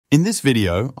In this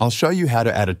video, I'll show you how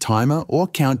to add a timer or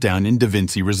countdown in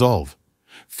DaVinci Resolve.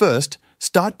 First,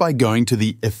 start by going to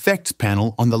the Effects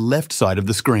panel on the left side of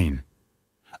the screen.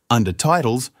 Under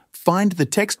Titles, find the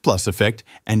Text Plus effect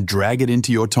and drag it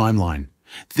into your timeline.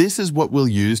 This is what we'll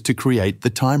use to create the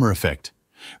timer effect.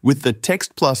 With the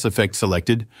Text Plus effect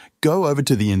selected, go over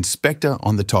to the inspector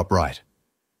on the top right.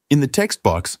 In the text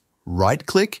box,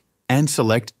 right-click and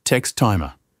select Text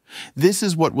Timer. This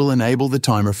is what will enable the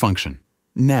timer function.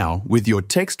 Now, with your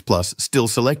Text Plus still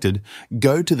selected,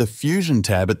 go to the Fusion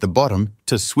tab at the bottom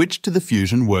to switch to the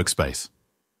Fusion workspace.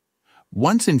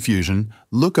 Once in Fusion,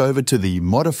 look over to the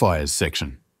Modifiers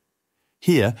section.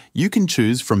 Here, you can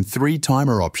choose from 3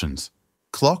 timer options: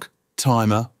 clock,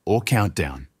 timer, or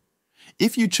countdown.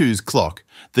 If you choose clock,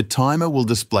 the timer will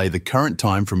display the current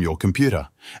time from your computer,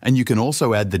 and you can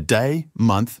also add the day,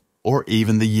 month, or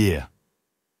even the year.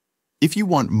 If you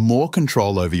want more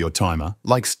control over your timer,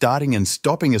 like starting and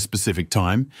stopping a specific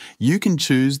time, you can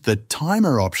choose the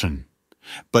timer option.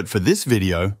 But for this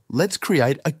video, let's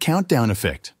create a countdown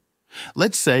effect.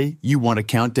 Let's say you want a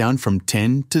countdown from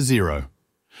 10 to 0.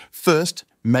 First,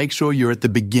 make sure you're at the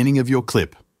beginning of your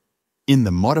clip. In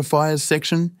the Modifiers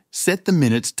section, set the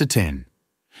minutes to 10.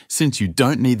 Since you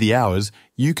don't need the hours,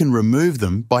 you can remove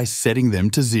them by setting them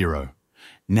to 0.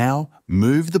 Now,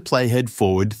 move the playhead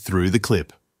forward through the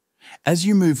clip. As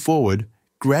you move forward,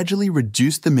 gradually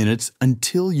reduce the minutes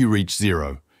until you reach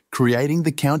 0, creating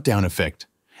the countdown effect.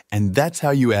 And that's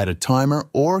how you add a timer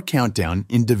or a countdown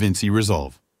in DaVinci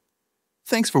Resolve.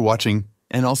 Thanks for watching,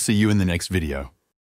 and I'll see you in the next video.